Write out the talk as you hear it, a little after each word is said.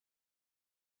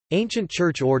Ancient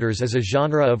church orders is a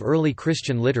genre of early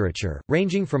Christian literature,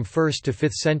 ranging from 1st to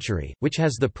 5th century, which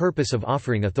has the purpose of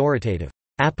offering authoritative,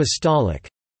 apostolic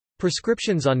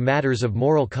prescriptions on matters of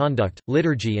moral conduct,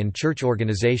 liturgy and church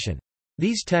organization.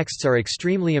 These texts are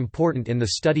extremely important in the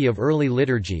study of early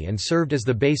liturgy and served as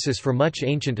the basis for much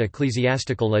ancient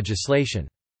ecclesiastical legislation.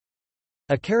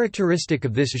 A characteristic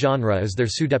of this genre is their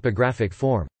pseudepigraphic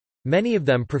form. Many of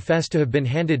them profess to have been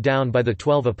handed down by the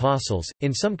 12 apostles,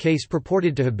 in some case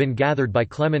purported to have been gathered by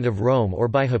Clement of Rome or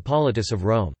by Hippolytus of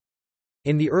Rome.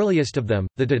 In the earliest of them,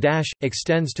 the Didache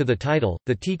extends to the title,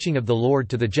 the teaching of the Lord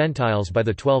to the Gentiles by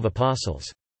the 12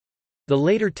 apostles. The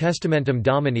later Testamentum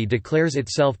Domini declares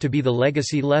itself to be the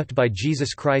legacy left by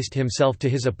Jesus Christ himself to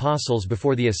his apostles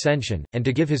before the Ascension, and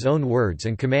to give his own words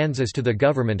and commands as to the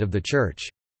government of the Church.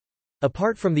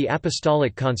 Apart from the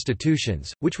Apostolic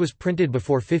Constitutions, which was printed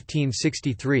before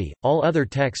 1563, all other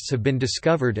texts have been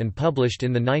discovered and published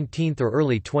in the 19th or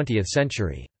early 20th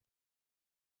century.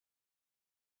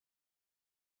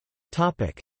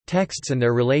 Texts and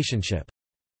their relationship.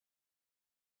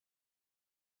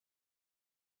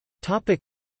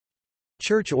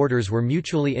 Church orders were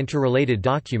mutually interrelated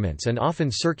documents and often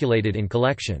circulated in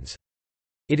collections.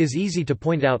 It is easy to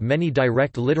point out many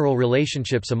direct literal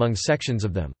relationships among sections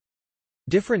of them.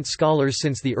 Different scholars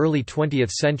since the early 20th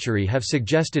century have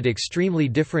suggested extremely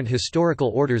different historical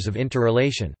orders of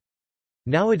interrelation.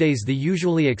 Nowadays the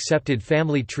usually accepted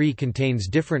family tree contains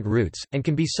different roots, and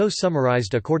can be so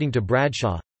summarized according to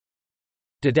Bradshaw.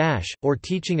 Didache, or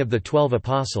teaching of the 12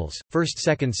 apostles,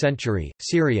 1st–2nd century,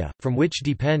 Syria, from which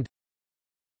depend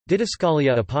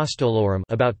Didascalia Apostolorum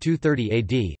about 230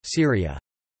 AD, Syria.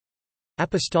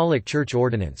 Apostolic Church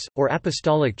Ordinance, or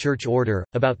Apostolic Church Order,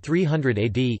 about 300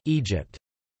 AD, Egypt.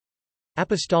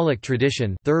 Apostolic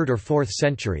Tradition 3rd or 4th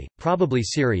century, probably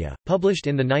Syria, published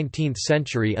in the 19th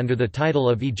century under the title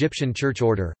of Egyptian Church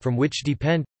Order, from which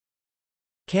depend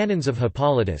Canons of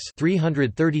Hippolytus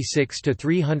 336 to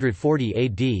 340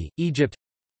 AD, Egypt.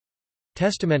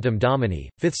 Testamentum Domini,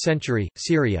 5th century,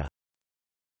 Syria.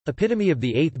 Epitome of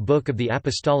the 8th book of the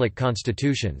Apostolic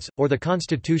Constitutions, or the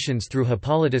Constitutions through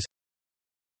Hippolytus.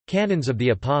 Canons of the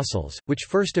Apostles, which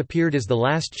first appeared as the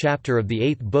last chapter of the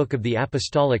 8th book of the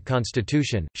Apostolic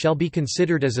Constitution, shall be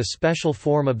considered as a special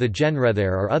form of the genre.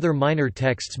 There are other minor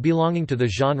texts belonging to the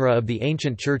genre of the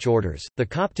ancient church orders, the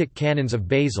Coptic Canons of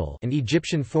Basil, an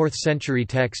Egyptian 4th century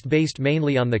text based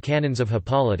mainly on the Canons of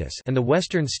Hippolytus, and the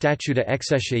Western Statuta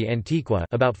Ecclesiae Antiqua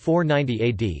about 490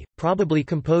 AD, probably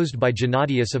composed by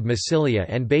Gennadius of Massilia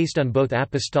and based on both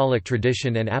apostolic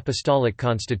tradition and apostolic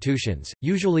constitutions.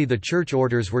 Usually the church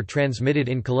orders were transmitted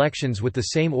in collections with the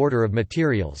same order of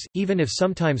materials, even if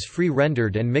sometimes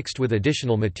free-rendered and mixed with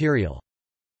additional material.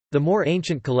 The more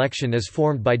ancient collection is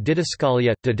formed by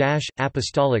Didascalia, Didache,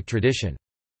 apostolic tradition.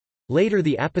 Later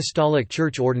the Apostolic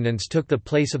Church Ordinance took the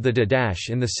place of the Didache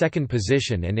in the second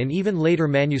position, and in even later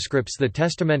manuscripts the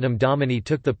Testamentum Domini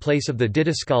took the place of the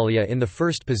Didascalia in the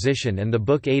first position, and the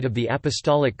Book 8 of the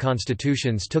Apostolic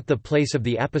Constitutions took the place of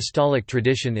the Apostolic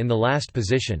Tradition in the last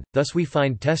position. Thus we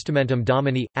find Testamentum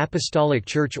Domini, Apostolic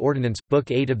Church Ordinance, Book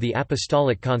 8 of the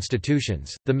Apostolic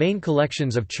Constitutions. The main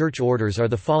collections of church orders are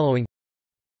the following.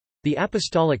 The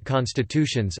Apostolic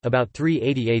Constitutions about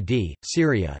 380 AD,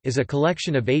 Syria is a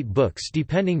collection of 8 books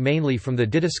depending mainly from the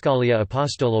Didascalia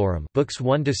Apostolorum books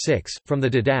 1–6, from the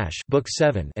Didache book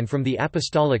 7, and from the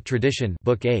Apostolic Tradition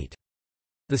book 8.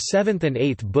 The 7th and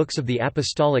 8th books of the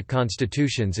Apostolic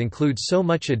Constitutions include so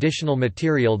much additional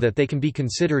material that they can be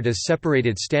considered as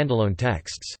separated standalone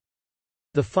texts.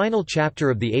 The final chapter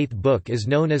of the 8th book is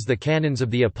known as the Canons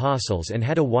of the Apostles and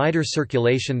had a wider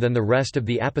circulation than the rest of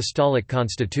the Apostolic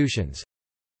Constitutions.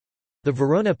 The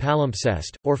Verona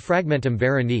Palimpsest, or Fragmentum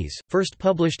Veronese, first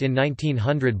published in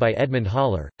 1900 by Edmund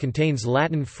Haller, contains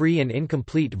Latin free and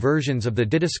incomplete versions of the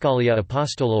Didascalia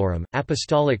Apostolorum,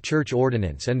 Apostolic Church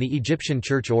Ordinance and the Egyptian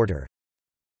Church Order.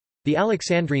 The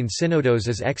Alexandrine Synodos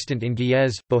is extant in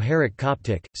Ge'ez, Bohairic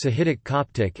Coptic, Sahidic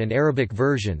Coptic and Arabic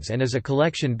versions and is a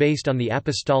collection based on the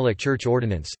Apostolic Church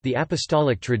Ordinance, the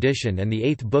Apostolic Tradition and the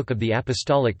 8th book of the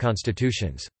Apostolic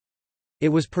Constitutions. It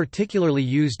was particularly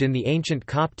used in the ancient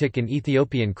Coptic and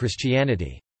Ethiopian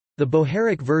Christianity. The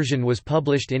Bohairic version was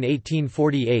published in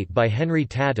 1848 by Henry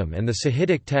Tatum and the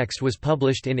Sahidic text was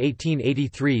published in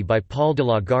 1883 by Paul de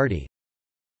la Gardie.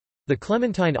 The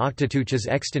Clementine Octatuch is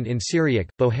extant in Syriac,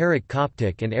 Bohairic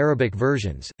Coptic and Arabic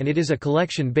versions, and it is a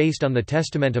collection based on the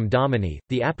Testamentum Domini,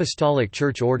 the Apostolic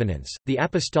Church Ordinance, the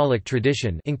Apostolic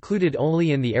Tradition included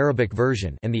only in the Arabic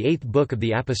version and the 8th book of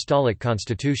the Apostolic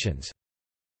Constitutions.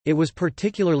 It was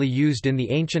particularly used in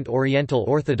the ancient Oriental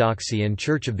Orthodoxy and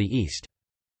Church of the East.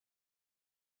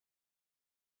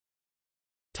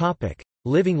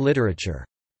 Living literature.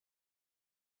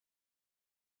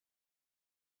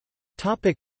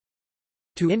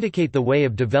 To indicate the way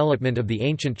of development of the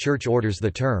ancient church orders, the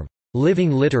term,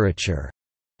 living literature,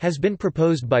 has been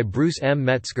proposed by Bruce M.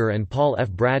 Metzger and Paul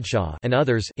F. Bradshaw and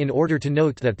others in order to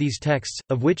note that these texts,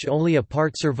 of which only a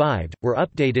part survived, were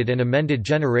updated and amended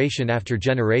generation after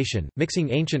generation,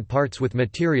 mixing ancient parts with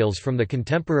materials from the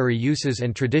contemporary uses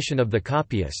and tradition of the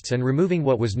copyists and removing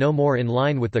what was no more in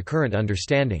line with the current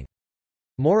understanding.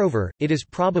 Moreover, it is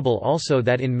probable also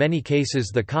that in many cases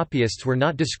the copyists were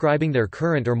not describing their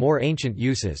current or more ancient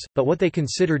uses, but what they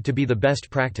considered to be the best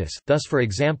practice, thus for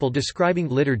example describing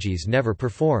liturgies never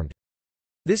performed.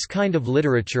 This kind of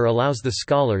literature allows the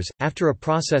scholars, after a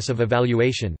process of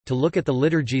evaluation, to look at the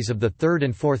liturgies of the 3rd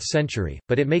and 4th century,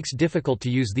 but it makes difficult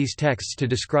to use these texts to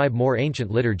describe more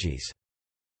ancient liturgies.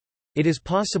 It is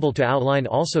possible to outline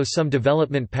also some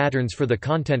development patterns for the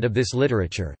content of this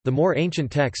literature. The more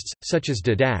ancient texts, such as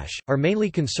De-, are mainly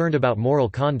concerned about moral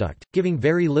conduct, giving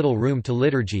very little room to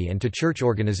liturgy and to church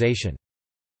organization.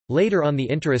 Later on the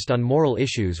interest on moral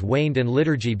issues waned and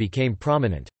liturgy became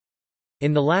prominent.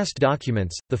 In the last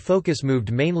documents, the focus moved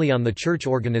mainly on the church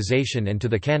organization and to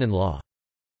the canon law.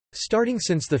 Starting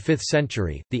since the 5th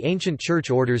century, the ancient church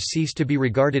orders ceased to be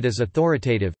regarded as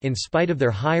authoritative, in spite of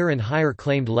their higher and higher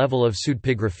claimed level of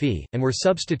pseudepigraphy, and were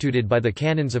substituted by the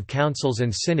canons of councils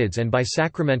and synods and by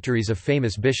sacramentaries of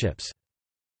famous bishops.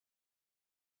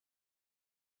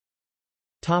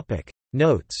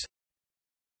 Notes.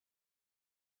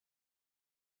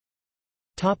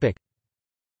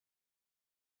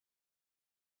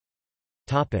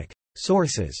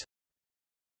 Sources.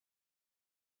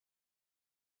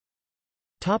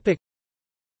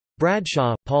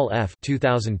 Bradshaw, Paul F.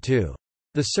 2002.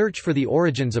 The Search for the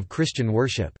Origins of Christian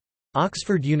Worship.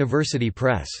 Oxford University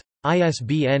Press.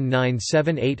 ISBN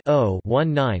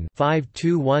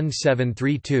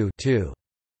 978-0-19-521732-2.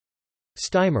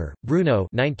 Steimer, Bruno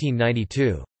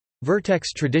 1992.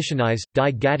 Vertex Traditionis,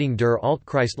 die Gattung der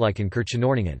Altchristlichen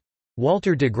Kirchenordnungen.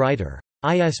 Walter de Gruyter.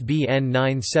 ISBN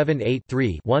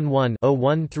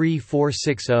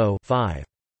 978-3-11-013460-5.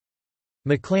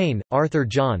 MacLean, Arthur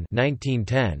John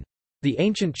 1910. The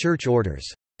Ancient Church Orders.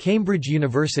 Cambridge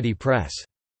University Press.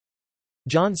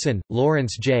 Johnson,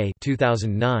 Lawrence J.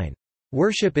 2009.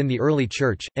 Worship in the Early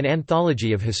Church, An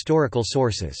Anthology of Historical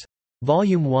Sources.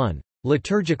 Volume 1.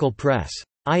 Liturgical Press.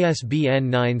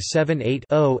 ISBN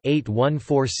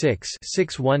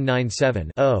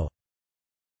 978-0-8146-6197-0.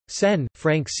 Sen,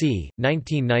 Frank C.,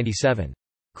 1997.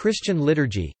 Christian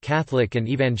Liturgy, Catholic and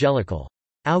Evangelical.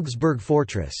 Augsburg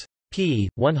Fortress. p.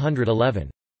 111.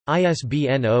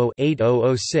 ISBN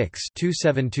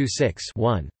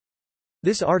 0-8006-2726-1.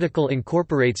 This article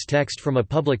incorporates text from a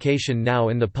publication now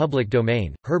in the public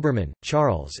domain. Herbermann,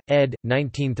 Charles, ed.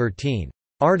 1913.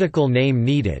 Article name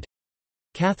needed.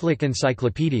 Catholic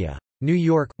Encyclopedia. New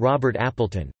York, Robert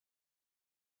Appleton.